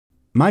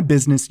My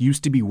business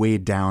used to be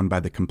weighed down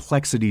by the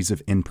complexities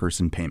of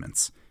in-person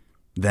payments.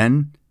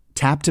 Then,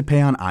 Tap to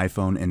Pay on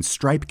iPhone and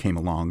Stripe came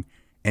along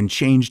and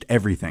changed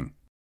everything.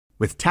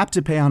 With Tap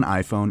to Pay on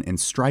iPhone and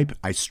Stripe,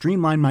 I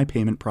streamlined my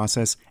payment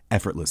process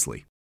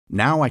effortlessly.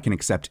 Now I can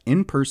accept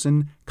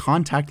in-person,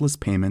 contactless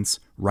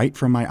payments right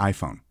from my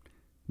iPhone.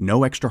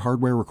 No extra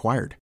hardware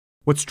required.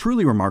 What's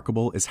truly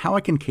remarkable is how I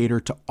can cater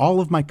to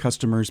all of my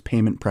customers'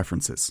 payment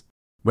preferences.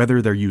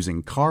 Whether they're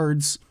using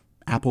cards,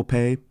 Apple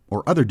Pay,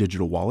 or other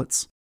digital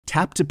wallets,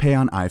 Tap to Pay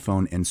on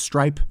iPhone and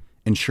Stripe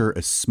ensure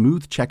a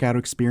smooth checkout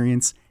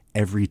experience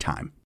every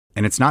time.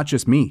 And it's not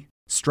just me.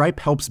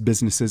 Stripe helps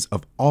businesses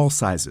of all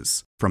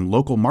sizes, from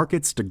local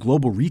markets to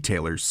global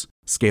retailers,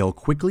 scale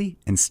quickly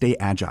and stay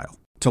agile.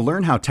 To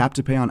learn how Tap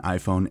to Pay on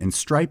iPhone and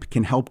Stripe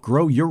can help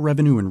grow your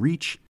revenue and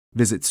reach,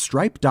 visit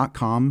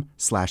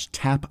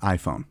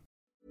stripe.com/tapiphone.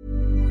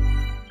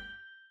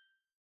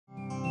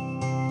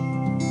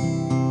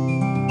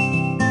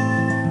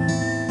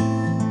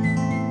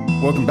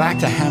 Welcome back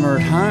to Hammer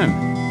at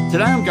Home.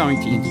 Today I'm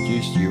going to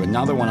introduce to you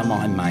another one of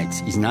my mates.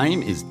 His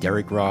name is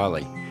Derek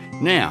Riley.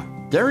 Now,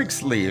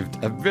 Derek's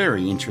lived a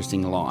very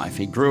interesting life.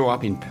 He grew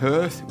up in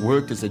Perth,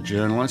 worked as a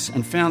journalist,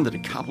 and founded a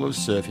couple of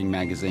surfing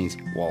magazines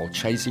while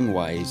chasing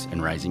waves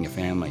and raising a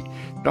family.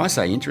 Did I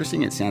say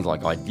interesting? It sounds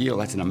like ideal.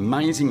 That's an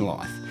amazing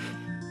life.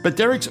 But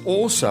Derek's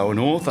also an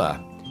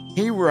author.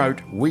 He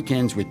wrote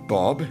Weekends with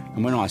Bob,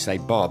 and when I say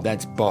Bob,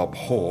 that's Bob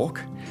Hawke.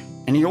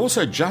 And he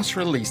also just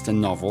released a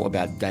novel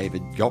about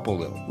David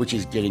Copperfield, which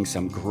is getting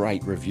some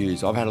great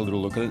reviews. I've had a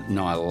little look at it and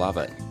I love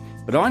it.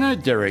 But I know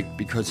Derek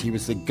because he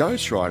was the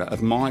ghostwriter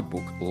of my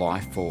book,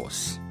 Life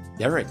Force.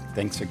 Derek,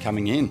 thanks for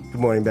coming in. Good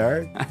morning,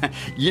 Barry.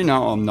 You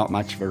know I'm not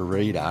much of a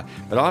reader,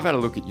 but I've had a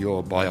look at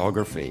your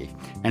biography,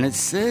 and it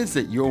says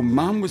that your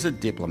mum was a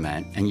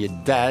diplomat and your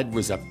dad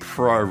was a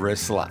pro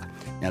wrestler.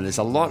 Now, there's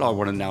a lot I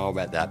want to know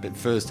about that, but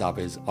first up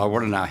is I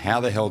want to know how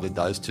the hell did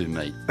those two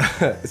meet?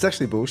 It's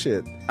actually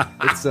bullshit.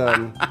 It's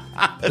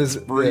That's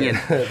brilliant.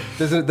 Yeah,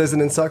 there's an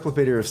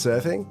encyclopedia of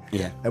surfing.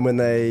 Yeah. And when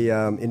they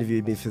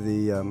interviewed me for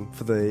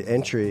the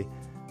entry,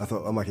 I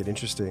thought I might get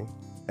interesting,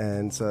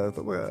 and so I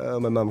thought, well,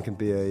 my mum can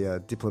be a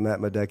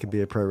diplomat, my dad can be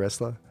a pro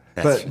wrestler.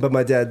 But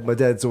my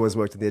dad's always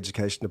worked in the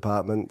education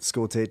department,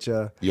 school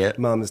teacher. Yeah.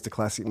 Mum is the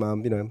classic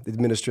mum,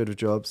 administrative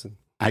jobs.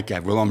 Okay,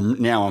 well,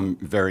 I'm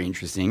very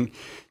interesting.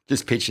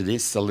 Just picture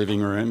this, the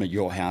living room at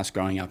your house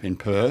growing up in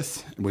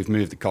Perth. We've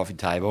moved the coffee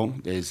table.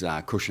 There's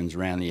cushions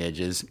around the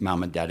edges.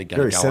 Mum and Dad are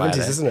going to go at it.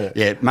 Very 70s, isn't it?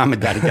 Yeah, Mum and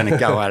Dad are going to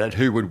go at it.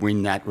 Who would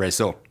win that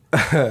wrestle?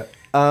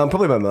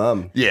 Probably my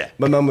mum. Yeah.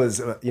 My mum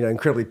was,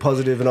 incredibly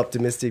positive and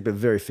optimistic, but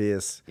very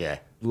fierce. Yeah.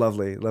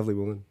 Lovely, lovely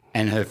woman.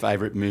 And her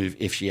favourite move,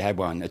 if she had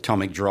one,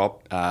 atomic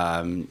drop,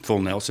 full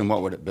Nelson,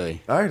 what would it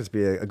be? I reckon it'd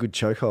be a good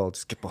chokehold.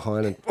 Just get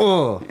behind and,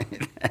 oh.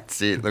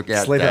 That's it. Look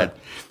out, Sleeper. Dad.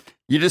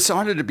 You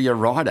decided to be a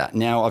writer.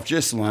 Now, I've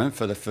just learned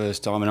for the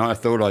first time, and I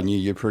thought I knew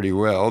you pretty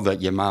well,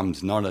 that your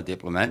mum's not a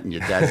diplomat and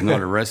your dad's not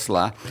a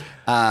wrestler.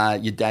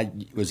 Your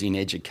dad was in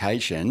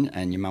education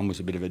and your mum was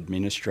a bit of an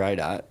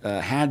administrator.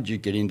 How did you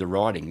get into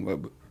writing?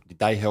 Did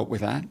they help with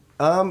that?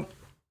 I'm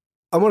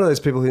one of those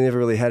people who never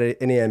really had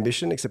any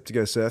ambition except to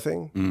go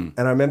surfing. And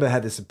I remember I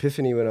had this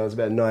epiphany when I was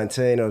about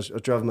 19. I was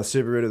driving my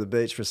Subaru to the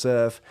beach for a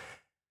surf.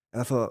 And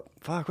I thought,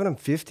 fuck, when I'm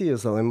 50 or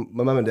something,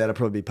 my mum and dad will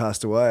probably be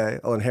passed away.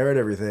 I'll inherit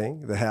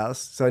everything, the house,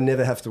 so I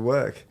never have to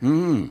work.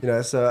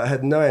 So I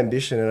had no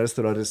ambition, and I just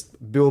thought I'd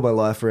just build my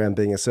life around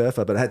being a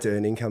surfer, but I had to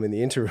earn income in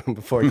the interim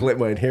before I collect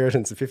my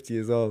inheritance at 50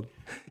 years old.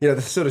 The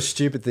sort of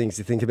stupid things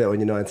you think about when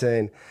you're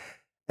 19.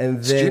 And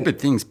then, stupid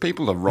things.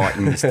 People are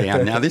writing this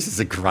down now. This is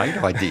a great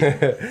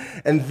idea.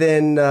 And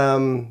then I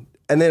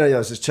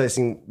was just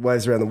chasing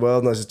waves around the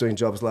world, and I was just doing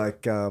jobs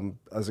like I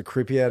was a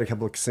croupier at a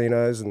couple of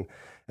casinos and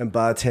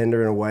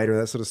bartender and a waiter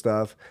and that sort of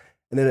stuff.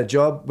 And then a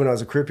job when I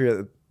was a croupier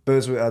at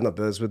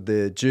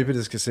the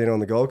Jupiter's Casino on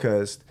the Gold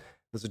Coast,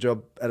 was a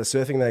job at a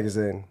surfing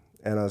magazine,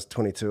 and I was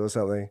 22 or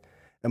something.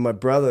 And my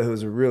brother, who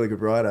was a really good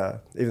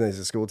writer, even though he's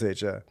a school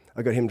teacher,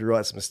 I got him to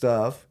write some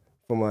stuff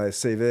for my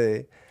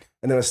CV.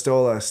 And then I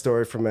stole a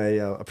story from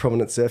a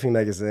prominent surfing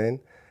magazine,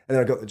 and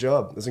then I got the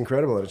job. It was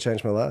incredible. It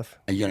changed my life.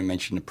 Are you going to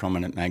mention a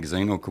prominent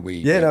magazine, or could we?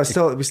 Yeah, no, I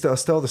stole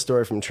the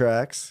story from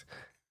Trax,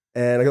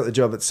 and I got the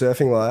job at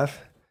Surfing Life.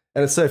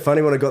 And it's so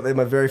funny, when I got there,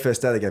 my very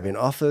first day, they gave me an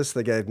office,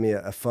 they gave me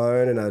a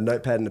phone and a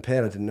notepad and a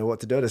pen. I didn't know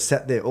what to do. I just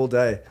sat there all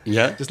day,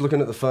 just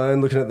looking at the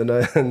phone, looking at the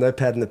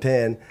notepad and the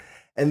pen.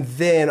 And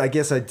then I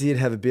guess I did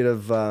have a bit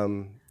of,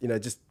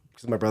 just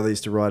because my brother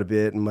used to write a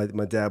bit, and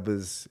my dad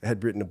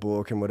had written a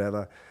book and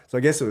whatever. So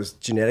I guess it was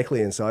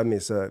genetically inside me,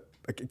 so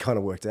it kind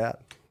of worked out.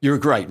 You're a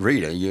great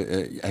reader.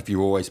 Have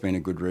you always been a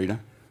good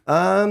reader?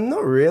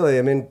 Not really.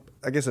 I mean,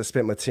 I guess I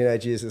spent my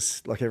teenage years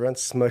just like everyone,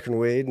 smoking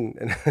weed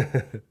and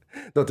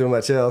not doing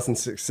much else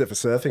except for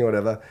surfing or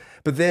whatever.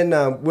 But then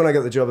when I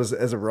got the job as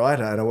a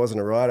writer, and I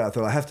wasn't a writer, I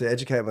thought I have to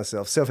educate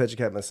myself,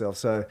 self-educate myself.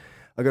 So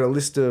I got a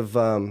list of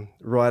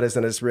writers,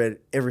 and I just read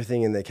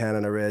everything in their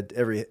canon. I read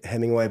every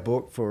Hemingway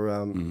book for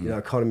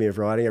economy of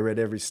writing. I read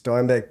every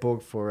Steinbeck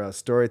book for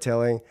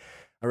storytelling.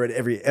 I read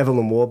every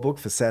Evelyn Waugh book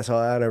for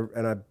satire,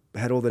 and I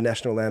had all the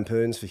National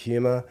Lampoons for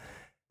humour,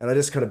 and I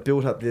just kind of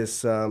built up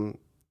this, and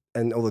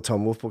all the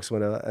Tom Wolfe books and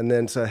whatever. And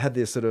then so I had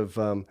this sort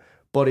of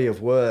body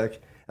of work,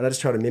 and I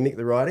just tried to mimic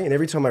the writing. And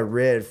every time I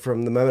read,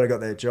 from the moment I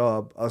got that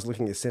job, I was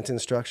looking at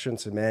sentence structure and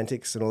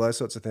semantics and all those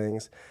sorts of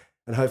things,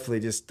 and hopefully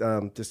just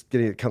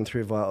getting it come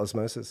through via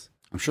osmosis.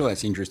 I'm sure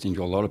that's interesting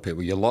to a lot of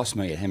people. You lost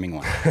me at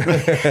Hemingway.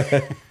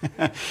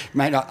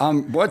 Mate,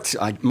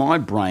 my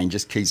brain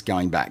just keeps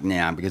going back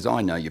now because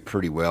I know you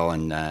pretty well.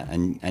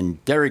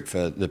 And Derek,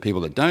 for the people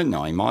that don't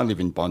know him, I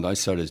live in Bondi,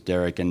 so does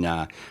Derek. And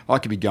I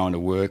could be going to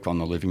work on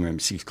the living room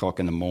at 6 o'clock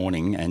in the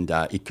morning and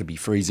it could be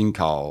freezing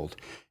cold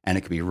and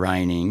it could be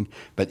raining.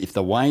 But if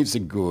the waves are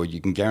good,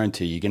 you can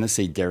guarantee you're going to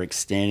see Derek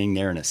standing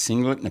there in a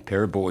singlet and a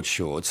pair of board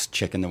shorts,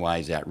 checking the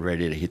waves out,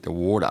 ready to hit the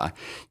water.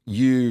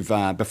 You've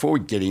before we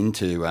get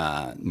into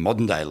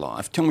modern day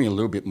life, tell me a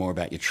little bit more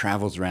about your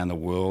travels around the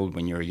world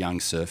when you're a young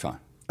surfer.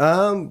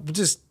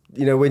 Just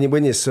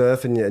when you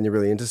surf and you're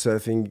really into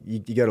surfing,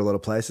 you go to a lot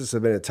of places. So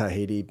I've been at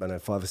Tahiti, I know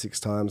 5 or 6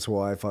 times,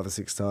 Hawaii 5 or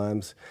 6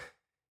 times,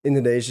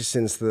 Indonesia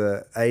since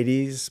the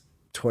 80s,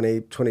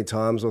 20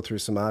 times, all through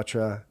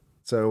Sumatra.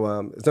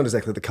 So it's not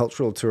exactly the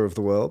cultural tour of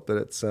the world, but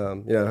it's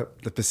the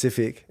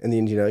Pacific and the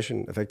Indian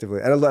Ocean,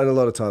 effectively, and a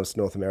lot of times to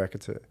North America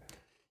too.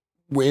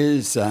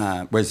 Where's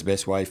the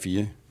best wave for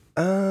you?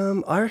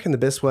 I reckon the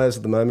best waves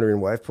at the moment are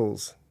in wave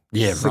pools.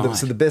 Yeah, so right.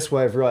 So the best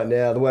wave right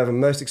now, the wave I'm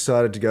most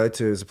excited to go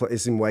to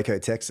is in Waco,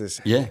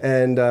 Texas. Yeah.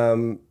 And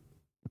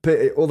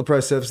all the pro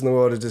surfers in the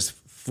world are just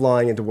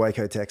flying into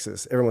Waco,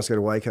 Texas. Everyone wants to go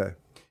to Waco.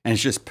 And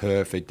it's just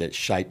perfect. It's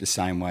shaped the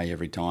same way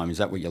every time. Is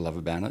that what you love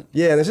about it?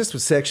 Yeah, and there's just a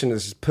section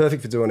that's just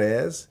perfect for doing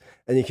airs.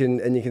 And you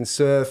can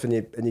surf and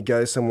you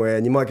go somewhere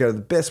and you might go to the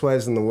best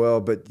waves in the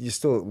world, but you're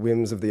still at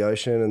whims of the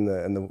ocean and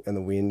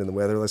the wind and the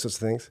weather, all those sorts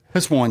of things.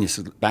 Let's wind this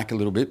back a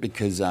little bit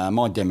because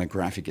my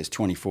demographic is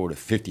 24 to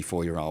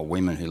 54-year-old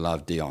women who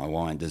love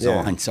DIY and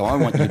design. Yeah. So I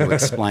want you to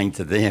explain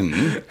to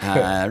them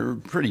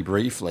pretty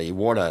briefly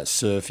what a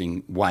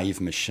surfing wave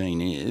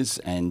machine is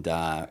and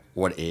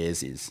what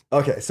airs is.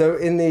 Okay, so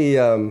in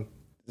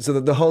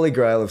the holy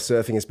grail of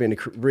surfing has been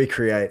to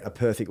recreate a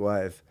perfect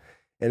wave.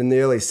 And in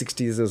the early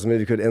 60s, there was a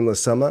movie called Endless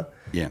Summer.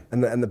 Yeah.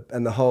 And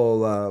the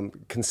whole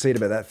conceit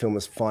about that film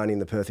was finding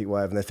the perfect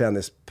wave. And they found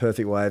this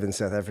perfect wave in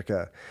South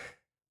Africa.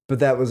 But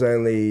that would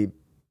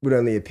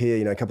only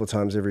appear, a couple of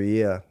times every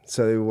year.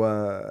 So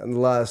in the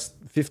last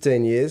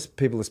 15 years,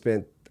 people have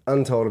spent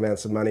untold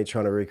amounts of money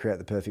trying to recreate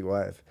the perfect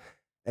wave.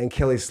 And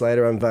Kelly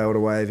Slater unveiled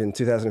a wave in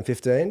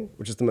 2015,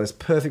 which is the most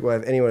perfect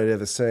wave anyone had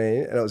ever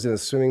seen. And it was in a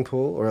swimming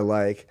pool or a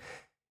lake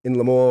in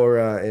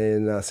Lemoore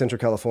in Central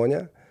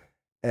California.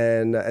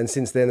 And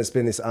since then, it's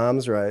been this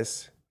arms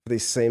race for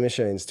these sea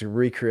machines to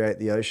recreate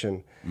the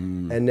ocean.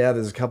 And now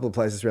there's a couple of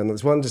places around.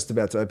 There's one just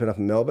about to open up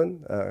in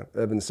Melbourne,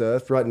 Urban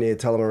Surf, right near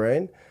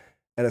Tullamarine,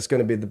 and it's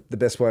going to be the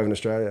best wave in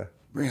Australia.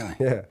 Really?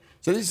 Yeah.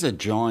 So this is a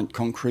giant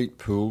concrete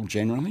pool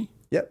generally?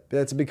 Yep. Yeah,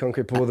 it's a big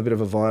concrete pool with a bit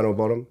of a vinyl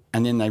bottom.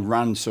 And then they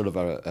run sort of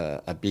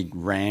a big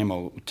ram,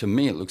 or to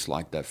me it looks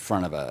like the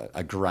front of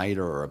a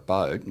grader or a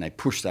boat, and they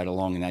push that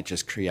along and that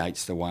just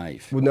creates the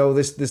wave. Well, no,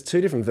 there's 2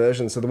 different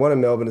versions. So the one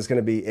in Melbourne is going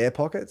to be air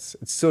pockets.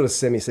 It's sort of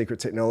semi-secret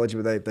technology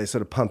where they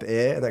sort of pump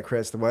air and that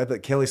creates the wave.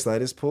 But Kelly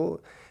Slater's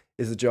pool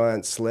is a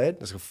giant sled.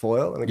 It's a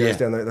foil and it goes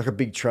down there like a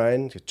big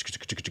train,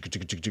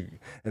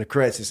 and it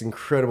creates this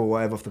incredible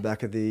wave off the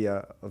back of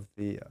the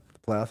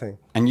plough thing.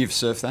 And you've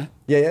surfed that?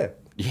 Yeah.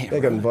 Yeah, they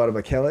got invited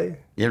by Kelly.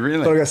 Yeah,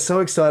 really? But I got so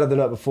excited the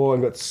night before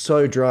and got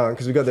so drunk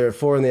because we got there at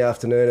 4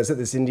 PM. It's at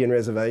this Indian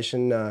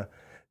reservation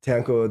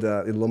town called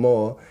in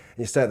Lemoore. And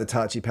you stay at the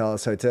Tachi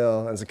Palace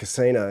Hotel, and it's a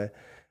casino.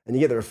 And you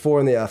get there at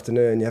 4 PM.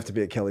 You have to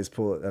be at Kelly's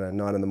pool at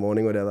 9 in the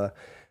morning, whatever.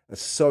 I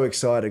was so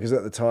excited because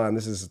at the time,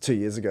 this is 2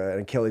 years ago,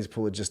 and Kelly's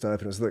pool had just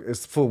opened. It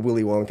was full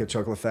Willy Wonka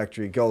chocolate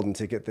factory, golden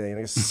ticket thing. And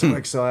I was so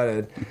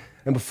excited.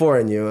 And before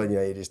I knew it,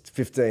 you just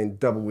 15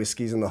 double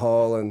whiskeys in the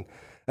hole. And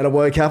I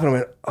woke up and I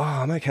went, oh,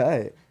 I'm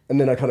okay. And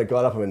then I kind of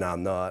got up and went, no,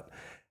 I'm not.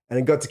 And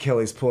I got to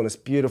Kelly's pool and it's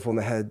beautiful. And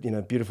they had,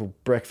 beautiful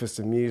breakfast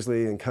and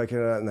muesli and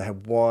coconut and they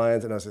had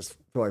wines. And I was just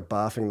feel like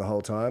barfing the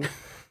whole time.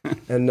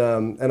 and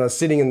I was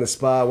sitting in the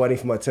spa waiting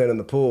for my turn in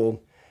the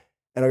pool.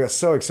 And I got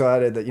so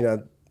excited that,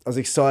 I was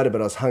excited, but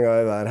I was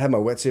hungover and I had my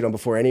wetsuit on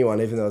before anyone,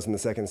 even though I was in the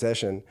second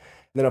session. And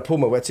then I pulled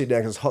my wetsuit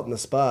down because it was hot in the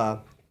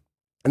spa.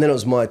 And then it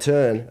was my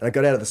turn. And I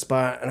got out of the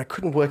spa and I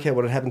couldn't work out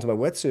what had happened to my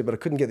wetsuit, but I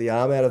couldn't get the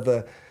arm out of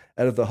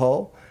the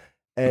hole.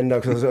 And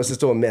because I was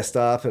just all messed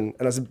up, and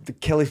the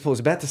Kelly pool was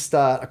about to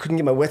start. I couldn't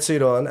get my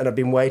wetsuit on, and I'd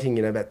been waiting,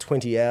 about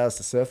 20 hours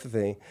to surf the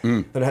thing.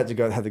 And I had to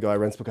go have the guy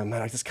rent book. Go,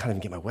 man, I just can't even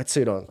get my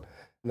wetsuit on.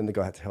 And then the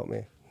guy had to help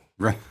me.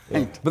 Right.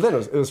 Yeah. But then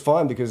it was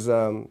fine because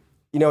when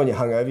you're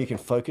hungover, you can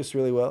focus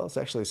really well. It's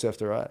actually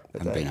surfed all right. I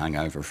haven't been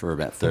hungover for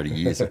about 30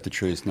 years, if the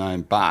truth's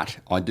known. But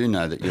I do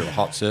know that you're a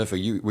hot surfer.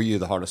 Were you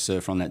the hottest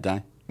surfer on that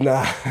day?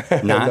 Nah.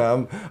 No?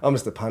 No, I'm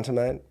just a punter,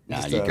 mate.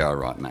 No, you go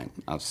right, mate.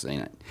 I've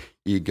seen it.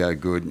 You go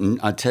good. And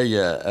I tell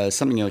you,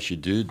 something else you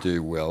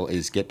do well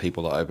is get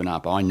people to open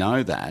up. I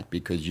know that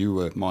because you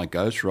were my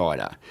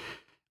ghostwriter.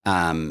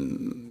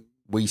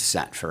 we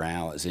sat for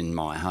hours in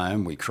my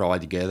home. We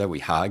cried together. We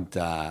hugged.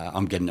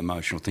 I'm getting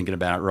emotional thinking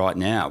about it right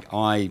now.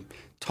 I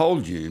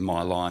told you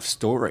my life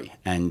story,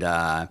 and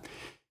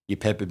you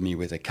peppered me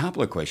with a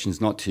couple of questions,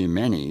 not too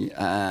many.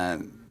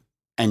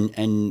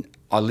 And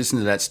I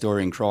listened to that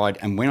story and cried.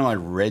 And when I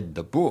read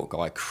the book,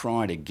 I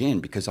cried again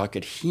because I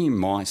could hear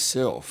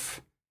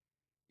myself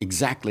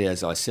exactly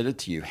as I said it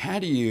to you. How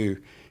do you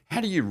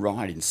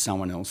write in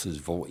someone else's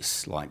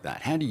voice like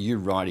that? How do you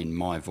write in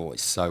my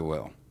voice so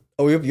well?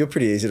 Oh, you're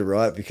pretty easy to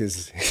write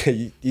because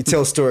you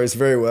tell stories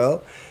very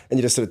well, and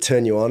you just sort of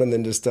turn you on and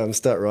then just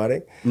start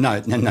writing. No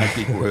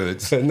big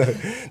words.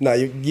 no,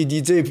 you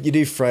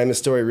do frame a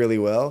story really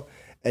well,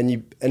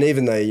 and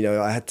even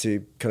though I had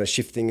to kind of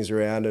shift things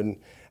around, and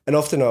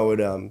often I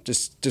would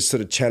just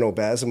sort of channel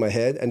Baz in my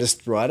head and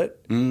just write it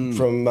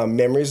from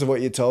memories of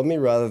what you told me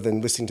rather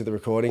than listening to the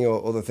recording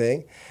or the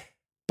thing,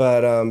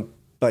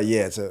 But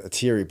yeah, it's a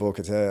teary book.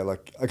 It's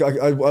like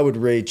I would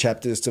read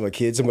chapters to my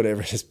kids and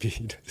whatever, just be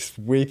just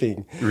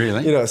weeping.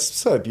 Really? It's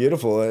so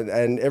beautiful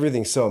and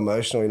everything's so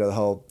emotional. The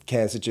whole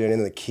cancer journey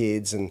and the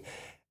kids and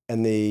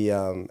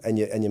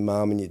your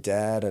mum and your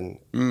dad and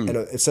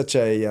it's such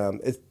a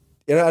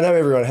I know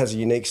everyone has a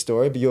unique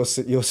story, but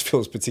yours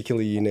feels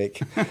particularly unique.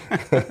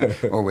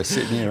 Well, we're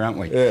sitting here, aren't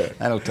we? Yeah.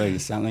 That'll tell you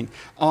something.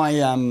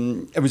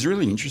 It was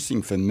really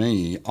interesting for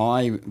me.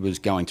 I was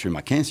going through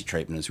my cancer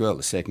treatment as well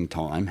the second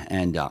time,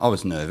 and I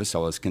was nervous, I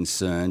was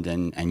concerned,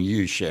 and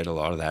you shared a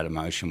lot of that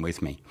emotion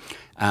with me.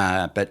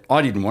 But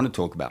I didn't want to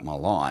talk about my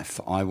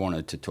life. I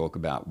wanted to talk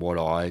about what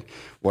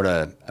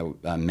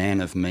a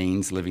man of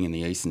means living in the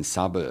eastern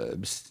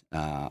suburbs.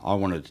 I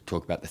wanted to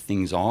talk about the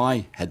things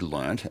I had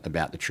learnt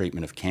about the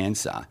treatment of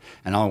cancer,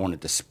 and I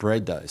wanted to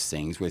spread those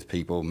things with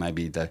people,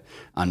 maybe the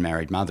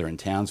unmarried mother in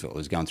Townsville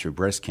who's going through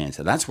breast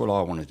cancer. That's what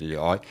I wanted to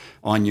do.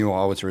 I knew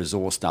I was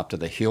resourced up to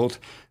the hilt.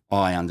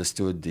 I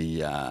understood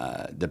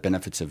the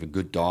benefits of a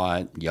good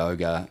diet,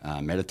 yoga,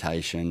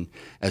 meditation,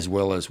 as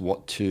well as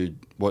what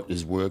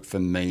has worked for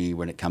me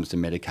when it comes to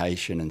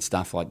medication and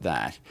stuff like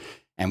that.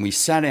 And we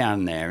sat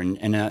down there,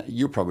 and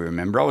you'll probably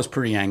remember, I was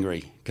pretty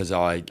angry because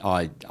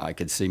I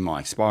could see my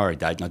expiry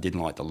date and I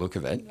didn't like the look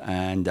of it.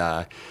 And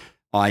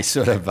I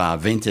sort of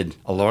vented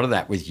a lot of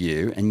that with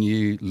you, and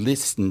you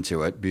listened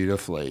to it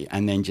beautifully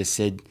and then just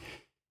said,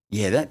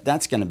 yeah,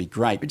 that's going to be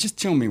great, but just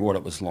tell me what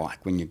it was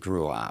like when you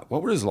grew up.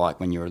 What was it like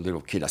when you were a little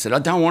kid? I said, I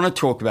don't want to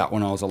talk about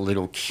when I was a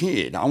little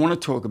kid. I want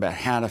to talk about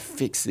how to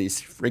fix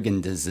this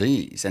friggin'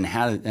 disease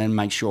and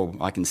make sure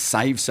I can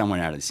save someone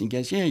out of this. And he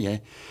goes,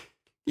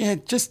 yeah,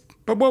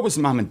 but what was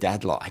mum and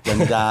dad like?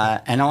 And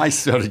and I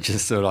sort of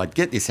just thought I'd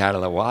get this out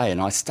of the way,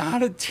 and I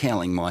started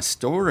telling my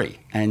story.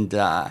 And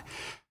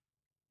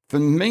for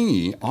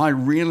me, I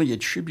really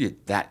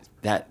attribute that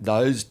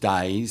those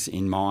days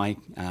in my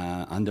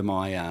under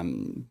my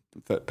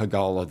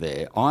pergola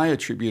there, I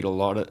attribute a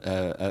lot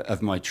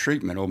of my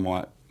treatment, or I'm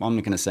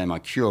not going to say my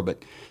cure,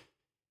 but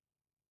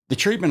the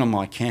treatment of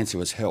my cancer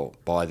was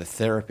helped by the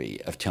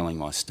therapy of telling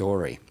my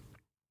story,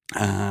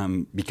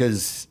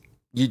 because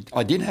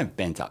I did have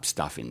bent up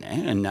stuff in there,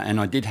 and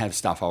I did have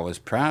stuff I was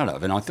proud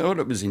of, and I thought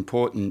it was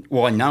important.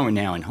 Well, I know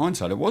now in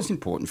hindsight, it was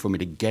important for me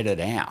to get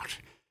it out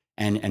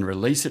and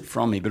release it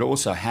from me, but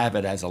also have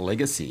it as a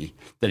legacy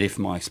that if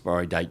my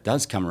expiry date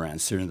does come around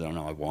sooner than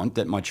I want,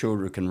 that my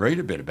children can read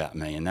a bit about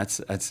me, and that's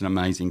an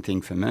amazing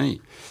thing for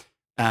me.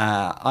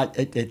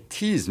 It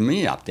tears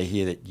me up to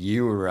hear that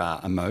you were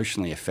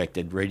emotionally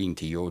affected reading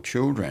to your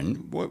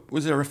children.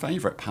 Was there a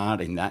favourite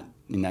part in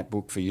that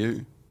book for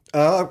you?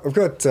 I've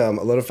got a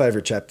lot of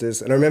favourite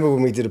chapters, and I remember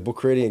when we did a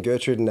book reading at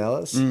Gertrude and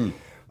Alice.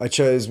 I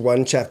chose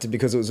one chapter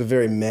because it was a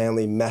very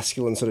manly,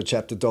 masculine sort of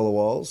chapter, Dollar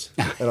Walls.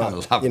 And I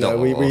love Dollar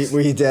Walls.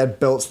 Where your dad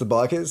belts the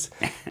bikers.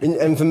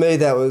 and for me,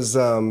 that was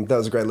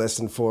a great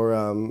lesson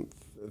for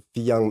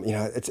young,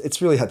 it's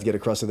really hard to get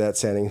across without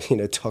sounding,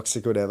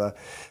 toxic or whatever.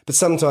 But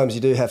sometimes you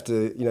do have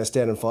to,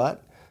 stand and fight,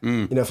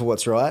 for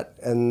what's right.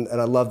 And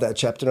I love that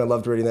chapter, and I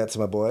loved reading that to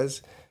my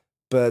boys.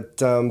 But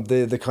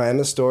the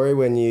Kiama story,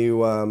 when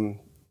your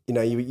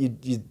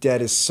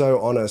dad is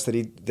so honest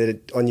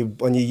that on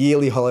your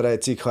yearly holiday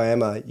to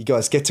Kiama, you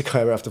guys get to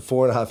Kiama after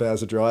 4.5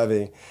 hours of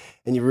driving,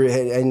 and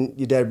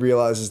your dad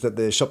realizes that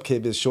the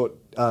shopkeeper's short,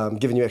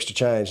 giving you extra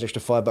change, an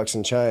extra $5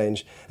 in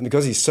change, and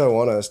because he's so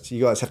honest,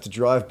 you guys have to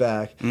drive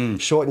back,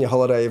 shorten your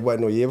holiday you've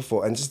waited all year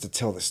before, and just to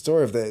tell the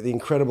story of the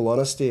incredible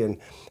honesty and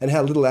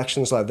how little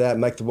actions like that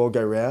make the world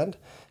go round.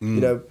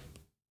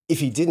 If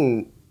he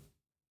didn't,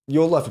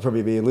 your life would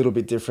probably be a little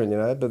bit different,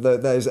 but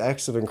those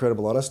acts of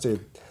incredible honesty.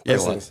 Yeah,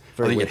 well,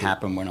 I think it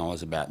happened when I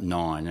was about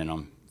 9, and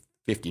I'm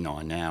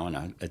 59 now,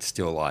 and it's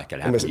still like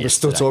it happened. We're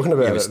still talking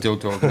about it. We're still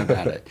talking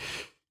about it.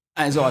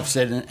 As I've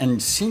said,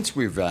 and since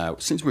we've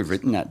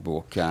written that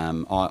book,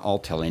 I'll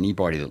tell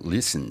anybody that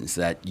listens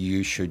that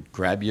you should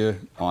grab your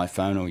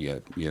iPhone or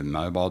your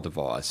mobile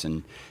device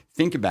and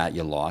think about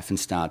your life and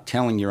start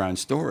telling your own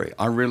story.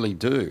 I really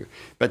do.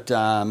 But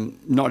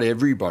not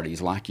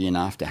everybody's lucky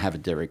enough to have a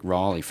Derek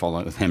Riley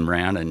follow them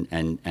around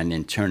and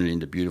then turn it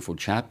into beautiful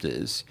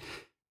chapters.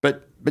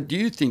 But do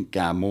you think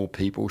more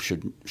people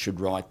should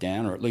write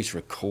down or at least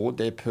record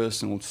their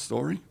personal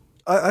story?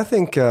 I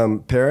think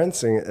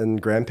parents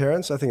and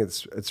grandparents, I think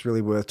it's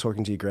really worth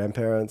talking to your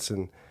grandparents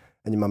and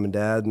your mum and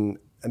dad, and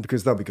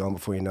because they'll be gone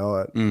before you know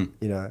it,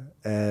 you know.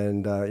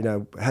 And, you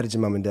know, how did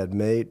your mum and dad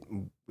meet?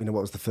 You know,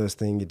 what was the first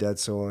thing your dad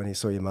saw and he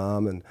saw your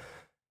mum, and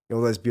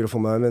all those beautiful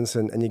moments.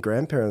 And your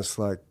grandparents,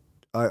 like,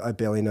 I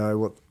barely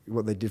know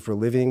what they did for a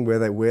living, where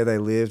they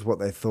lived, what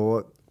they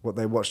thought, what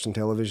they watched on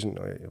television.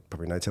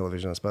 Probably no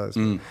television, I suppose.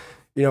 But,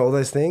 you know, all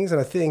those things.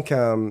 And I think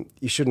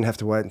you shouldn't have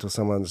to wait until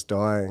someone's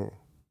dying.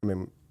 I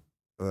mean,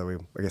 although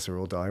I guess we're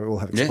all dying. We all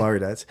have expiry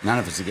dates. None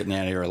of us are getting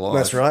out of here alive.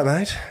 That's right,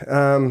 mate.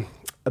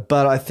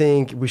 But I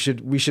think we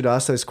should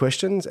ask those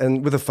questions.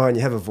 And with a phone,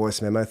 you have a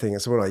voice memo thing.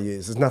 It's what I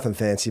use. There's nothing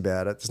fancy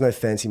about it. There's no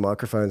fancy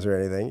microphones or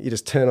anything. You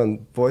just turn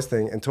on voice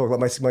thing and talk.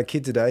 Like my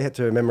kid today had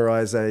to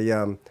memorize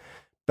about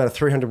a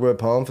 300-word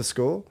poem for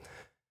school.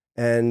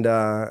 And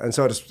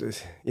so I just,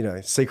 you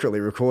know, secretly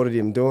recorded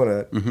him doing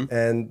it. Mm-hmm.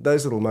 And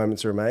those little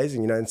moments are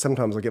amazing, you know. And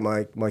sometimes I get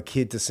my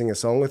kid to sing a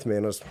song with me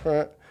and I just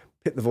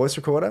hit the voice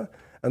recorder.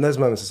 And those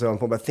moments are so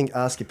important. But I think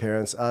ask your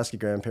parents, ask your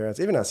grandparents,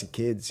 even ask your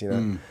kids, you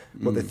know,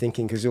 what they're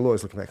thinking, because you'll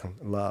always look back and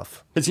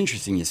laugh. It's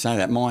interesting you say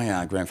that.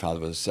 My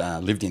grandfather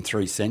lived in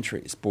 3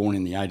 centuries, born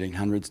in the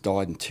 1800s,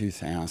 died in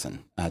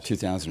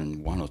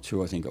 2001 or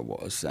 2, I think it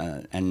was.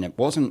 And it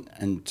wasn't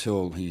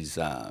until his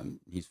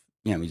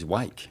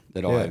wake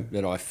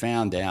that I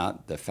found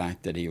out the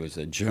fact that he was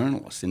a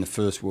journalist in the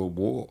First World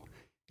War.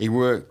 He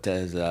worked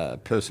as a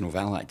personal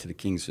valet to the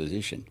King's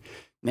physician.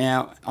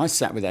 Now, I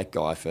sat with that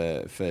guy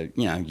for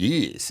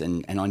years,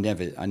 and I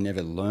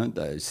never learnt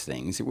those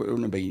things. It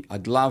wouldn't be.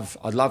 I'd love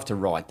to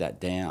write that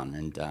down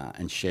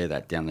and share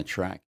that down the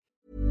track.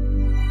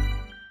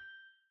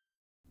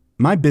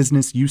 My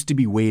business used to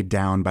be weighed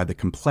down by the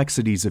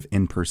complexities of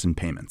in-person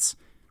payments.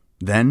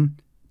 Then,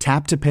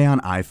 Tap to Pay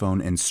on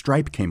iPhone and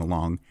Stripe came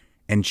along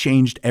and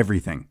changed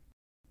everything.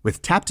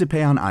 With Tap to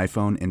Pay on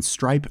iPhone and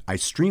Stripe, I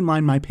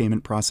streamlined my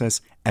payment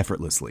process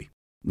effortlessly.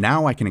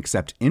 Now I can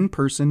accept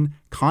in-person,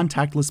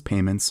 contactless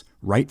payments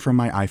right from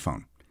my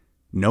iPhone.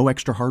 No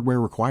extra hardware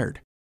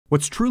required.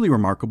 What's truly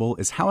remarkable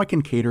is how I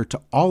can cater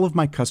to all of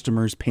my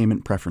customers'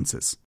 payment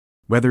preferences.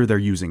 Whether they're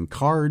using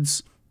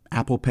cards,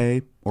 Apple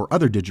Pay, or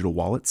other digital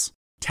wallets,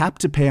 Tap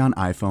to Pay on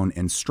iPhone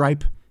and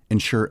Stripe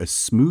ensure a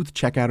smooth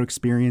checkout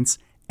experience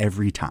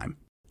every time.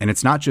 And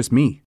it's not just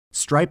me.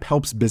 Stripe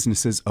helps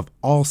businesses of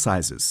all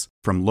sizes,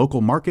 from local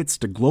markets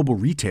to global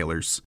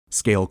retailers,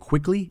 scale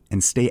quickly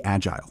and stay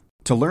agile.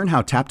 To learn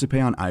how Tap to Pay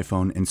on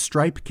iPhone and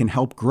Stripe can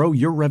help grow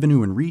your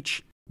revenue and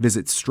reach,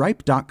 visit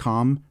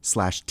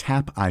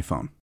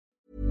stripe.com/tapiphone.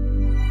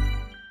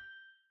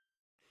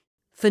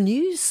 For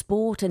news,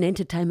 sport and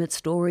entertainment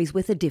stories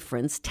with a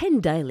difference,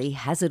 10 Daily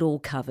has it all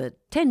covered.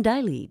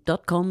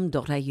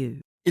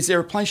 10daily.com.au. Is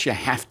there a place you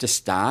have to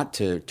start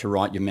to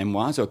write your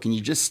memoirs, or can you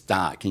just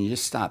start? Can you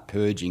just start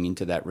purging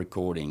into that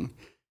recording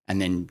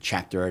and then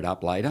chapter it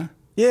up later?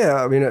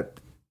 Yeah, I mean,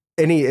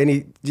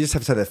 you just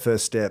have to take that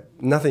first step.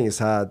 Nothing is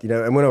hard, you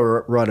know. And when I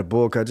write a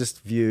book, I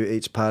just view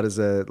each part as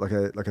a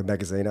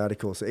magazine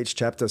article. So each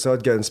chapter, so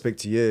I'd go and speak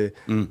to you,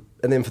 and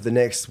then for the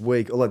next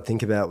week, all I'd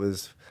think about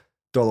was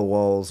Dollar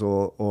Walls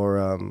or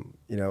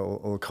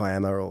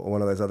Kiama or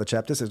one of those other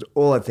chapters. So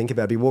all I'd think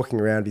about, I'd be walking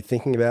around, be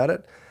thinking about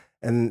it,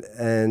 and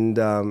then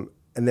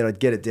I'd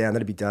get it down.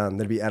 That'd be done.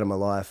 That'd be out of my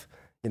life,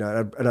 you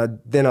know.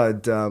 I'd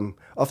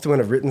often when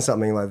I've written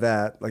something like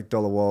that, like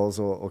Dollar Walls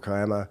or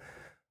Kiama,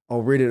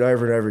 I'll read it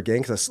over and over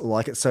again because I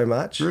like it so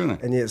much. Really?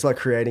 And yeah, it's like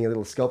creating a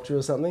little sculpture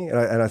or something.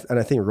 And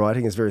I think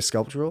writing is very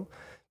sculptural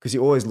because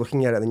you're always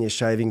looking at it and then you're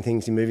shaving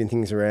things, you're moving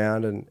things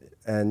around and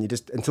you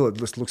just, until it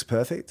just looks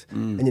perfect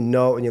and you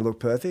know it when you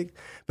look perfect.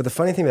 But the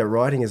funny thing about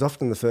writing is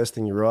often the first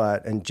thing you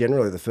write, and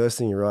generally the first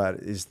thing you write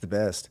is the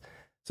best.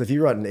 So if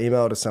you write an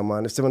email to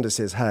someone, if someone just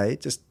says, hey,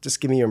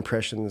 just give me your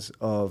impressions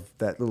of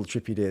that little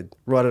trip you did,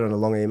 write it on a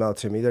long email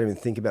to me, don't even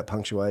think about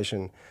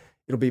punctuation,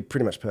 it'll be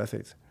pretty much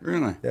perfect.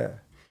 Really? Yeah.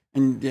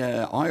 And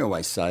I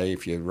always say,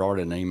 if you write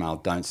an email,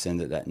 don't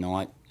send it that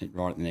night.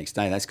 Write it the next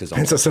day. That's because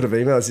Depends what sort of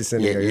emails you're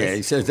sending. Yeah.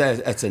 So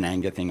that's an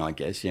anger thing, I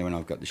guess. Yeah, when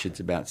I've got the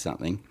shits about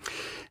something.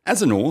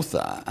 As an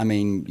author, I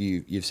mean,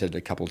 you've said it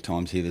a couple of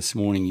times here this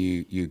morning.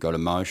 You got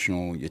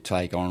emotional. You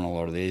take on a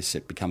lot of this.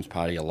 It becomes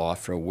part of your life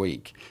for a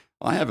week.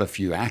 I have a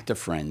few actor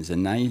friends,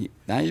 and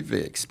they've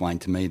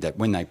explained to me that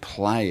when they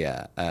play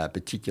a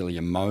particularly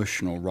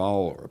emotional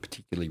role or a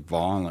particularly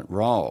violent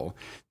role,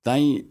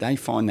 they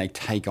find they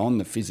take on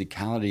the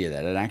physicality of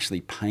that. It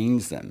actually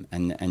pains them,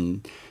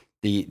 and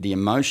the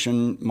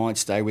emotion might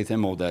stay with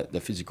them, or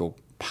the physical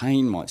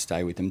pain might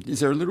stay with them. Is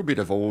there a little bit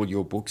of all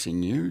your books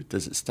in you?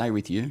 Does it stay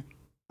with you?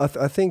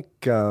 I think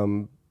I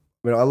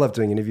love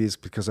doing interviews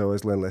because I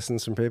always learn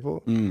lessons from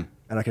people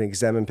and I can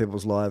examine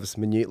people's lives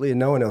minutely, and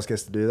no one else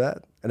gets to do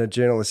that. And a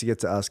journalist, you get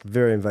to ask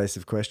very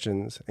invasive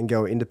questions and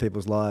go into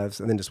people's lives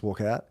and then just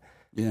walk out.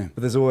 Yeah.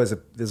 But there's always a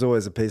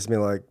piece of me,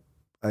 like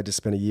I just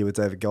spent a year with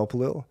David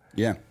Gulpilil.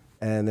 Yeah.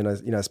 And then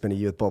I spent a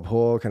year with Bob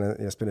Hawke, and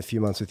I spent a few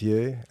months with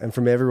you. And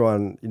from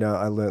everyone,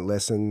 I learnt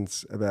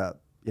lessons about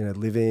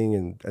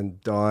living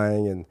and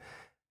dying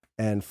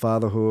and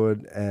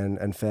fatherhood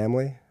and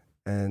family.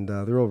 And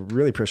they're all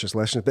really precious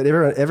lessons. But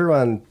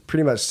everyone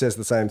pretty much says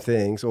the same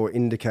things or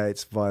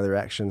indicates via their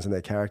actions and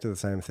their character the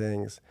same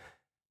things.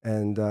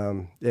 And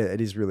it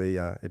is really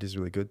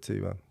good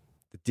to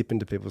dip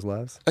into people's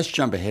lives. Let's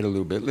jump ahead a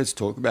little bit. Let's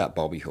talk about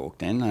Bobby Hawke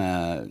then,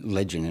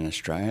 legend in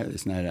Australia.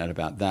 There's no doubt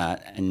about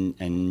that.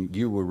 And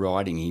you were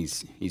writing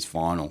his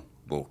final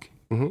book.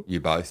 Mm-hmm.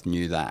 You both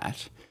knew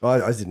that.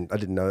 I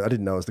didn't know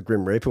it was the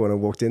Grim Reaper when I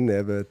walked in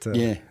there, but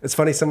it's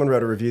funny. Someone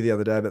wrote a review the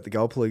other day about the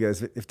Gulpilil. He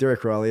goes, if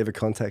Derek Riley ever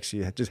contacts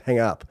you, just hang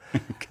up.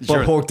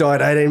 Bob Hawke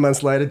died 18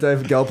 months later.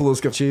 David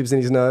Gulpilil's got tubes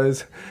in his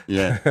nose.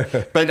 Yeah,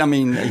 but I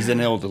mean, he's an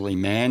elderly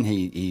man.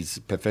 His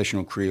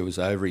professional career was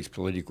over. His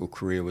political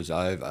career was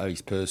over.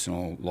 His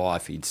personal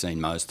life, he'd seen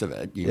most of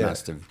it. You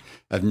must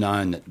have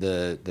known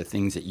that the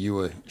things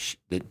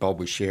that Bob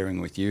was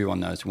sharing with you on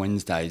those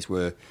Wednesdays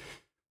were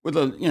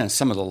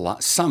some of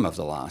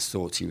the last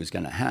thoughts he was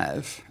going to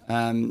have.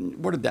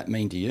 What did that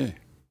mean to you?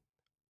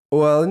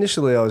 Well,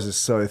 initially I was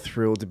just so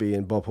thrilled to be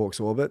in Bob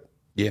Hawke's orbit.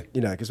 Yeah.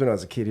 Because when I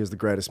was a kid, he was the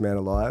greatest man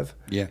alive.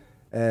 Yeah.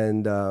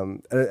 And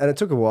it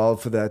took a while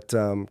for that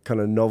kind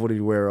of novelty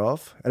to wear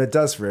off. And it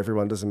does for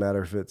everyone. It doesn't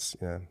matter if it's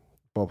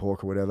Bob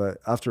Hawke or whatever.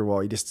 After a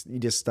while, you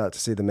just start to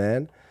see the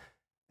man.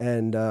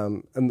 And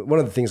one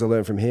of the things I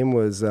learned from him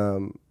was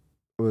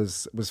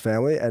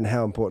family and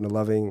how important a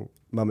loving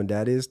mum and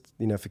dad is,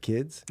 for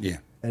kids. Yeah.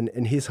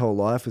 And his whole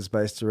life was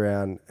based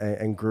around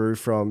and grew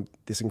from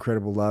this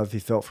incredible love he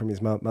felt from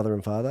his mother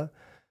and father.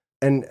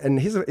 And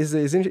he was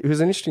an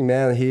interesting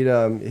man.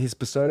 His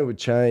persona would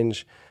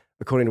change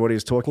according to what he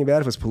was talking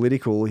about. If it was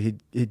political,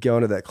 he'd go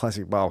into that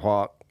classic Bob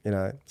Hawke,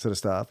 sort of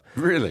stuff.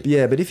 Really?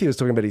 Yeah, but if he was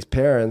talking about his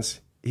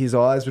parents, his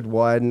eyes would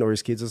widen, or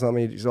his kids or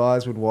something, his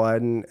eyes would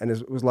widen, and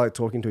it was like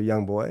talking to a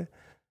young boy.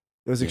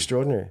 It was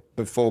extraordinary.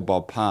 Before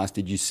Bob passed,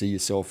 did you see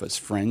yourself as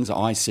friends?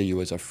 I see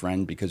you as a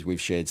friend because we've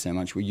shared so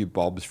much. Were you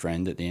Bob's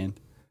friend at the end?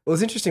 Well, it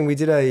was interesting. We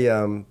did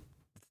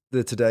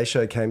the Today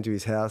Show came to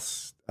his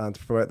house to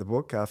promote the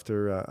book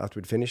after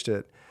we'd finished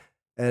it.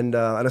 And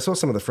I saw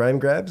some of the frame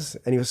grabs,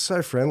 and he was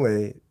so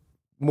friendly,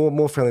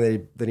 more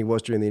friendly than he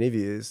was during the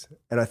interviews.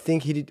 And I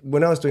think he did,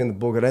 when I was doing the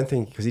book, I don't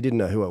think, because he didn't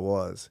know who I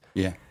was.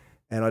 Yeah.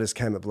 And I just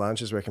came at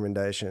Blanche's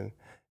recommendation.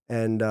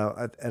 And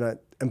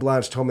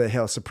Blanche told me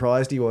how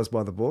surprised he was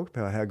by the book,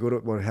 how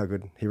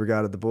good he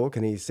regarded the book,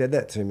 and he said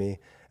that to me.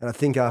 And I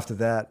think after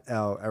that,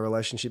 our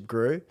relationship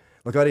grew.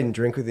 Like, I didn't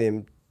drink with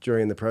him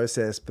during the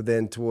process, but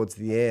then towards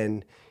the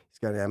end, he's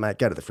going, "Hey, mate,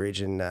 go to the fridge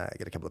and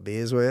get a couple of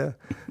beers, will you?"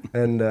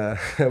 And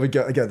we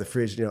go to the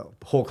fridge,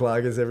 Hawke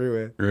lagers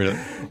everywhere. Really?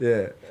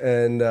 Yeah.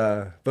 And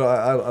but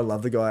I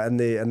love the guy and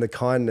the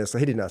kindness.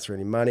 He didn't ask for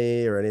any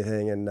money or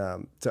anything,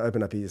 and to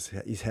open up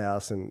his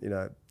house and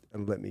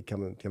and let me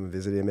come and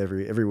visit him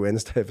every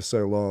Wednesday for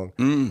so long.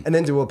 And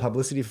then do all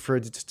publicity for free,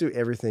 just do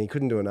everything. He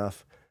couldn't do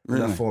enough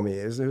for me.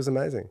 It was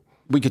amazing.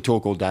 We could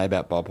talk all day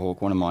about Bob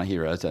Hawke, one of my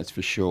heroes, that's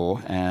for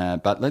sure.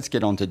 But let's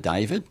get on to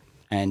David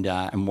and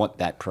what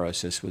that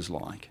process was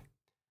like.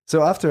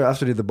 So after I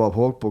did the Bob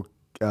Hawke book,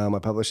 my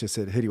publisher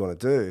said, "Who do you want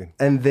to do?"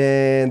 And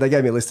then they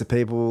gave me a list of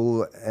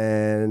people,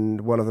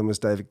 and one of them was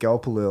David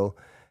Gulpilil.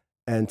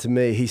 And to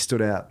me, he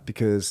stood out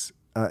because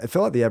it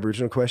felt like the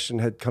Aboriginal question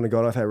had kind of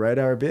gone off our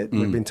radar a bit.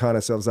 We'd been tying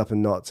ourselves up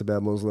in knots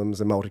about Muslims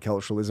and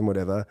multiculturalism,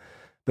 whatever.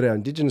 But our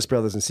Indigenous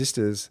brothers and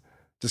sisters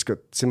just got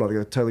similar, they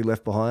got totally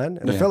left behind.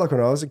 And it felt like when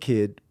I was a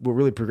kid, we were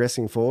really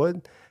progressing forward.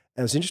 And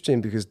it was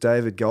interesting because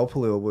David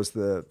Gulpilil was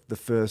the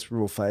first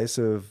real face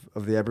of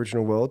the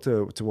Aboriginal world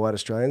to white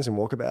Australians and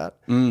walkabout.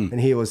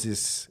 And he was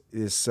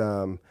this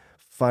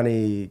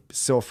funny,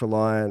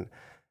 self-reliant,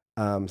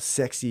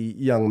 sexy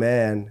young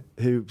man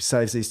who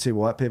saves these two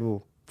white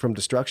people from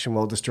destruction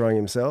while destroying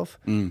himself,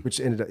 which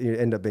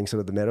ended up being sort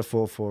of the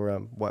metaphor for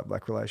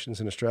white-black relations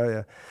in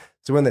Australia.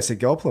 So when they said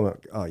Gulpilil, I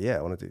went, "Oh yeah,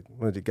 I want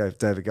to go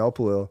David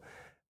Gulpilil."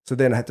 So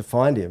then I had to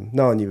find him.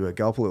 No one knew where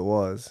Gulpilil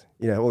was.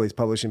 All these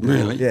publishing people.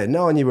 Really? Yeah,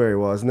 no one knew where he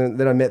was. And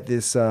then I met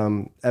this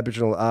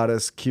Aboriginal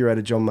artist,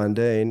 curator John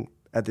Mundine,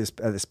 at this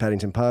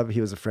Paddington pub.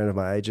 He was a friend of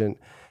my agent.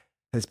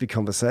 Had this big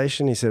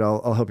conversation. He said,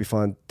 "I'll help you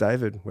find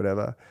David,"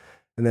 whatever.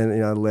 And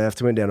then I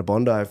left. Went down to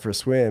Bondi for a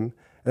swim.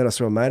 And then I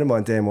saw a mate of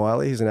mine, Dan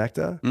Wiley, who's an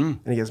actor.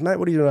 And he goes, "Mate,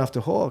 what are you doing after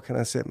Hawke?" And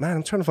I said, "Man,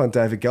 I'm trying to find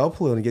David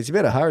Gulpilil." And he goes, "You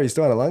better hurry, he's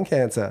dying of lung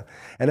cancer."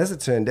 And as it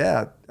turned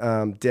out,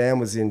 Dan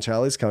was in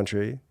Charlie's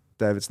Country,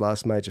 David's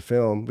last major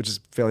film, which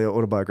is fairly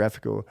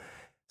autobiographical.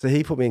 So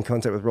he put me in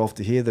contact with Rolf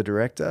de Heer, the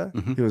director.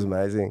 He was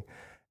amazing.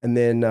 And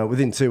then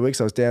within 2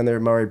 weeks, I was down there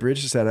at Murray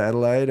Bridge, just out of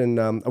Adelaide. And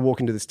I walk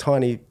into this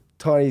tiny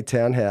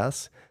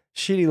townhouse,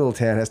 shitty little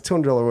townhouse,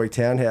 $200 a week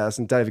townhouse,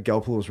 and David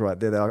Gulpilil was right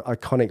there, the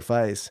iconic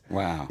face.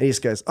 Wow. And he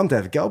just goes, "I'm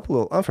David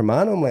Gulpilil. I'm from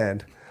Arnhem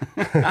Land."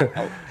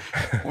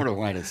 What a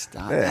way to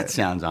start. Yeah. That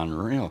sounds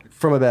unreal.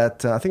 From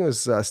about, I think it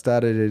was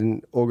started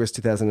in August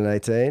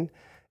 2018,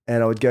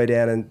 and I would go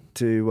down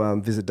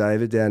to visit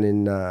David down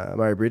in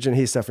Murray Bridge, and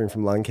he's suffering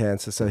from lung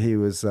cancer, so he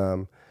was,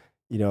 on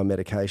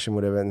medication,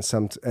 whatever,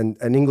 and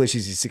English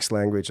is his sixth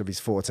language of his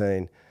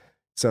 14,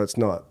 so it's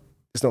not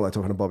It's not like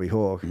talking to Bobby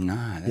Hawke. No,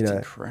 that's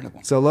incredible.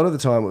 So a lot of the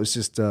time it was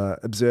just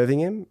observing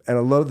him, and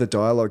a lot of the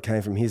dialogue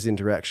came from his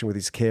interaction with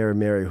his carer,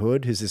 Mary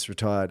Hood, who's this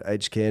retired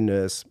aged care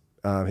nurse.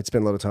 He'd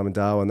spent a lot of time in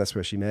Darwin. That's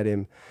where she met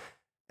him.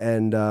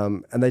 And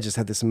they just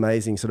had this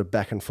amazing sort of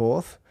back and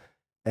forth.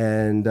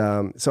 And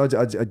so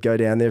I'd go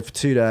down there for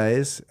 2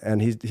 days,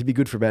 and he'd be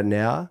good for about an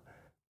hour.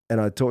 And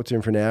I'd talk to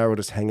him for an hour or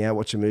just hang out,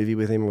 watch a movie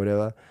with him or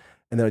whatever.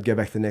 And then I'd go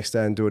back the next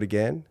day and do it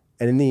again.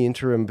 And in the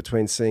interim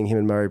between seeing him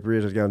and Murray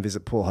Bridge, I'd go and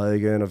visit Paul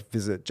Hogan, I'd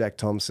visit Jack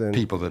Thompson.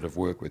 People that have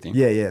worked with him.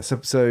 Yeah.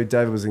 So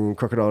David was in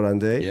Crocodile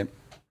Dundee. Yep.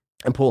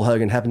 And Paul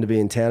Hogan happened to be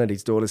in town at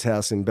his daughter's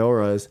house in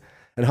Belrose.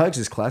 And Hogan's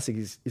is classic.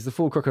 He's the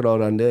full Crocodile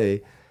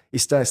Dundee.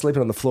 He's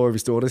sleeping on the floor of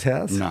his daughter's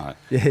house. No.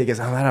 Yeah, he goes,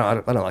 I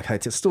don't like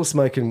hotels. Still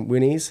smoking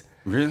Winnies.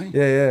 Really?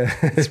 Yeah.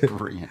 It's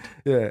brilliant.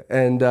 Yeah,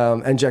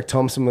 and Jack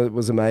Thompson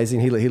was amazing.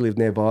 He lived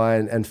nearby.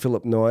 And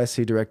Philip Noyce,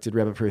 who directed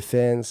Rabbit Proof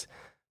Fence.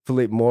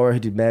 Philippe Mora, who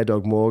did Mad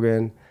Dog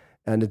Morgan.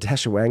 And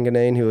Natasha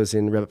Wanganeen, who was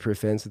in Rabbit Proof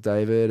Fence with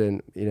David.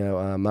 And,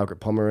 Margaret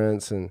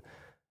Pomerantz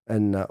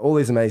and all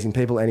these amazing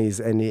people.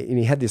 And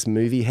he had this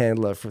movie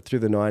handler through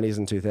the 90s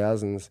and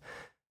 2000s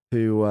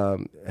who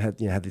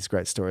had these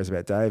great stories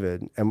about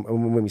David. And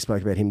when we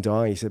spoke about him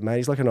dying, he said, mate,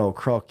 he's like an old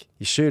croc.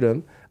 You shoot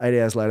him, 8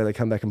 hours later they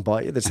come back and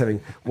bite you. They're just having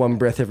one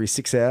breath every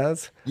 6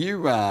 hours.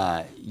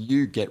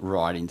 You get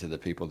right into the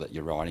people that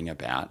you're writing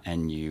about,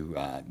 and you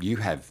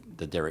have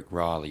the Derek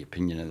Riley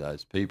opinion of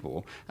those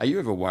people. Are you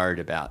ever worried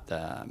about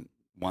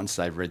once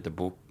they've read the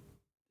book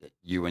that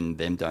you and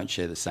them don't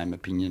share the same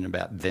opinion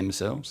about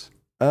themselves?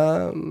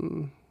 Not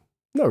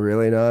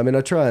really, no. I mean,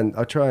 I try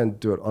and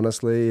do it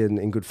honestly and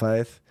in good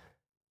faith.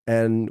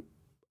 And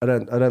I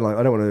don't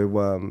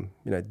want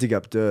to dig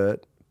up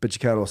dirt, but you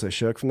can't also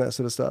shirk from that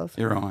sort of stuff.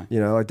 You're right.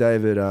 Like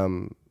David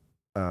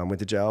went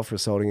to jail for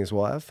assaulting his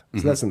wife,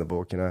 so that's in the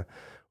book. All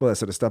that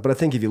sort of stuff. But I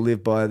think if you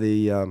live by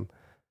the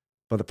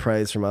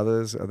praise from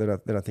others, then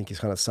I think he's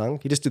kind of sung.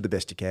 You just do the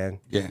best you can.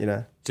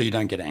 Yeah. So you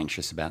don't get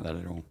anxious about that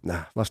at all.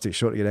 Nah, life's too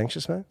short to get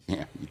anxious, mate.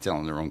 Yeah, you're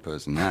telling the wrong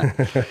person that.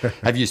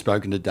 Have you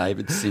spoken to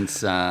David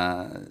since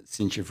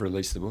you've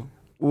released the book?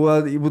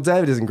 Well,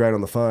 David isn't great on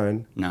the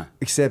phone. No.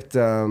 Except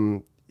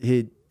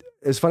it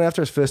was funny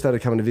after I first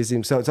started coming to visit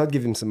him. So I'd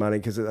give him some money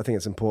because I think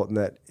it's important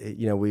that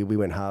we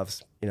went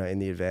halves in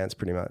the advance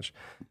pretty much,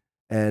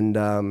 and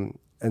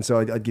so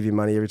I'd give him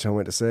money every time I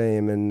went to see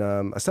him. And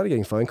I started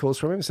getting phone calls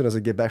from him as soon as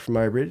I get back from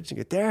Murray Bridge. I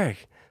go,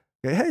 Derek.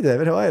 I go, hey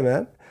David, how are you,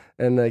 man?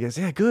 And he goes,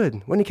 yeah,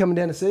 good. When are you coming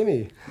down to see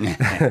me?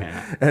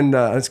 And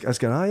I was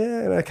going, oh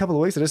yeah, in a couple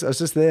of weeks. I was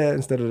just there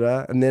and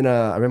da-da-da. And then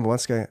I remember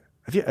once going,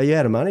 are you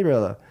out of money,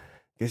 brother?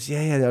 He goes, yeah.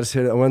 And I just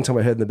heard it. One time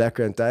I heard in the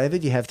background,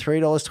 David, you have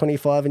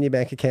 $3.25 in your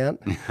bank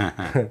account.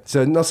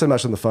 So not so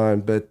much on the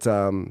phone, but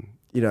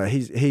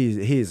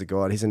he is a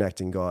god. He's an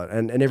acting god.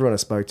 And everyone I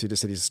spoke to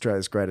just said he's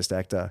Australia's greatest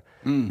actor.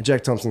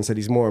 Jack Thompson said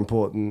he's more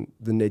important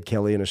than Ned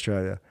Kelly in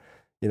Australia.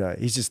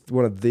 He's just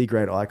one of the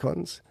great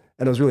icons.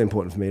 And it was really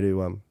important for me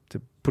to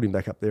put him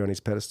back up there on his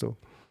pedestal.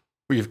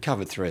 Well, you've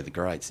covered three of the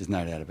greats. There's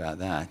no doubt about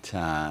that.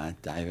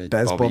 David,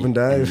 Baz, Bobby, Bob and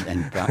Dave.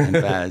 And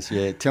Baz.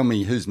 Yeah. Tell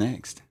me who's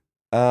next.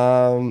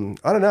 I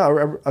don't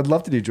know. I'd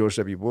love to do George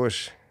W.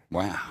 Bush.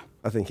 Wow.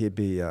 I think he'd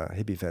be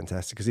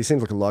fantastic because he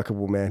seems like a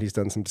likable man. He's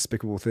done some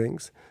despicable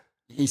things.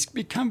 He's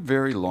become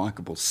very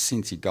likable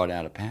since he got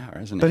out of power,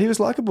 hasn't he? But he was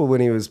likable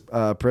when he was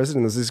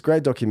president. There's this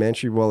great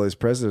documentary while he was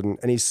president,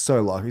 and he's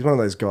so likable. He's one of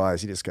those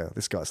guys. You just go,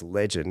 this guy's a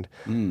legend.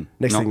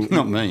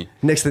 Not me.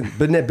 Next thing,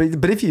 but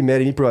if you met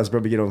him, he'd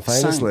probably get on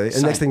famously.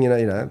 Same. Next thing you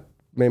know.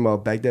 Meanwhile,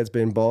 Baghdad's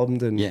been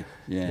bombed and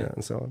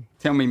and so on.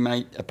 Tell me,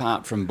 mate,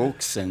 apart from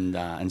books and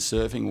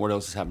surfing, what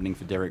else is happening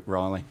for Derek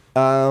Riley?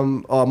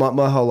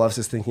 My whole life's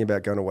just thinking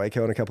about going to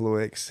Waco in a couple of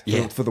weeks.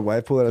 For the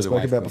wave pool that I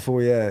spoke about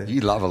before. Yeah, you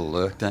love a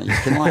lurk, don't you?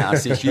 Can I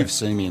ask this? You've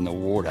seen me in the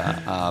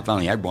water. I've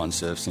only had one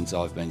surf since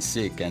I've been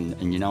sick, and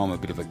I'm a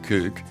bit of a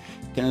kook.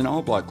 Can an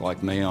old bloke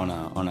like me on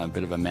a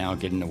bit of a mow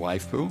get in the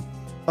wave pool?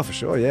 Oh, for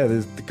sure, yeah.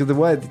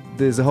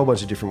 There's a whole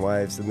bunch of different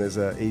waves, and there's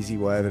an easy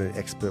wave and an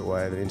expert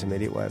wave and an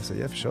intermediate wave. So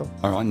yeah, for sure.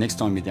 All right, next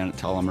time you're down at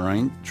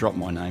Tullamarine, drop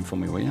my name for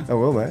me, will you? I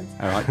will, mate.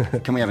 All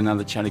right, can we have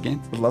another chat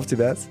again? Would love to,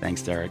 Baz.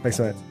 Thanks, Derek. Thanks,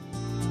 mate.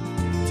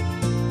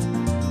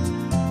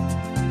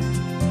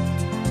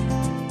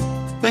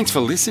 Thanks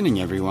for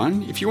listening,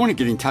 everyone. If you want to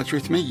get in touch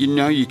with me,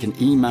 you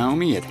can email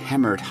me at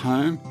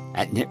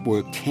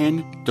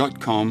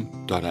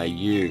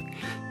hammeratHome@network10.com.au.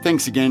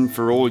 Thanks again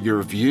for all your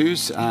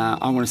reviews.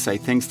 I want to say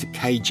thanks to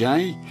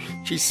KJ.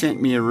 She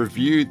sent me a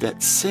review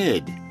that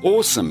said,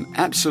 awesome,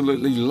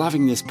 absolutely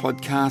loving this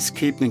podcast,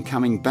 keep them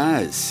coming,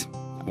 Baz.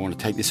 I want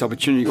to take this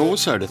opportunity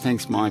also to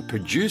thank my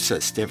producer,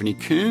 Stephanie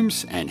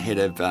Coombs, and head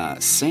of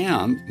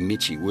sound,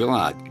 Mitchie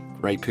Willard.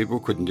 Great people,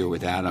 couldn't do it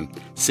without them.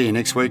 See you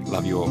next week.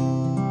 Love you all.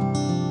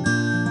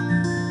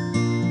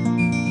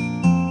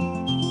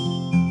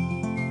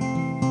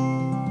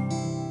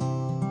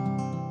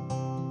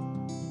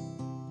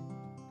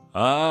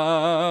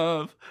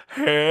 I've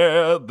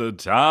had the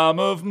time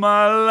of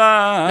my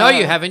life. No,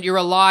 you haven't. You're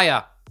a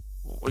liar.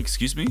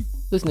 Excuse me?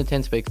 Listen to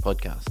 10 Speaks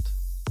podcast.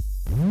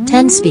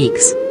 10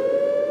 Speaks.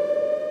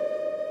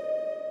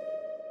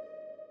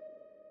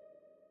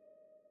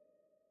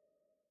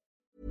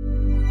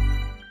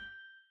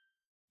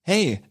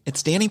 Hey,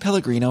 it's Danny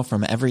Pellegrino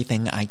from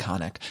Everything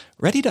Iconic.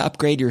 Ready to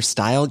upgrade your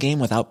style game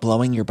without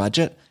blowing your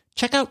budget?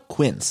 Check out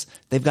Quince.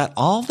 They've got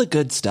all the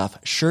good stuff,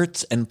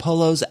 shirts and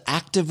polos,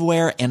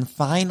 activewear, and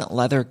fine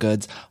leather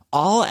goods,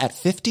 all at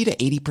 50 to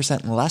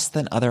 80% less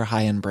than other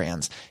high-end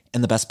brands.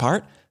 And the best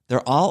part?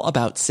 They're all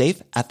about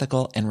safe,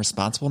 ethical, and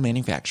responsible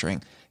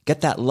manufacturing.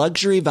 Get that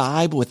luxury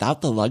vibe without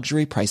the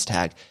luxury price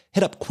tag.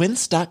 Hit up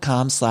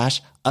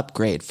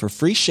quince.com/upgrade for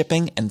free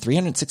shipping and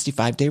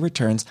 365-day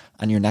returns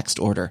on your next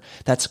order.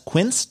 That's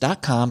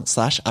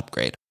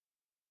quince.com/upgrade.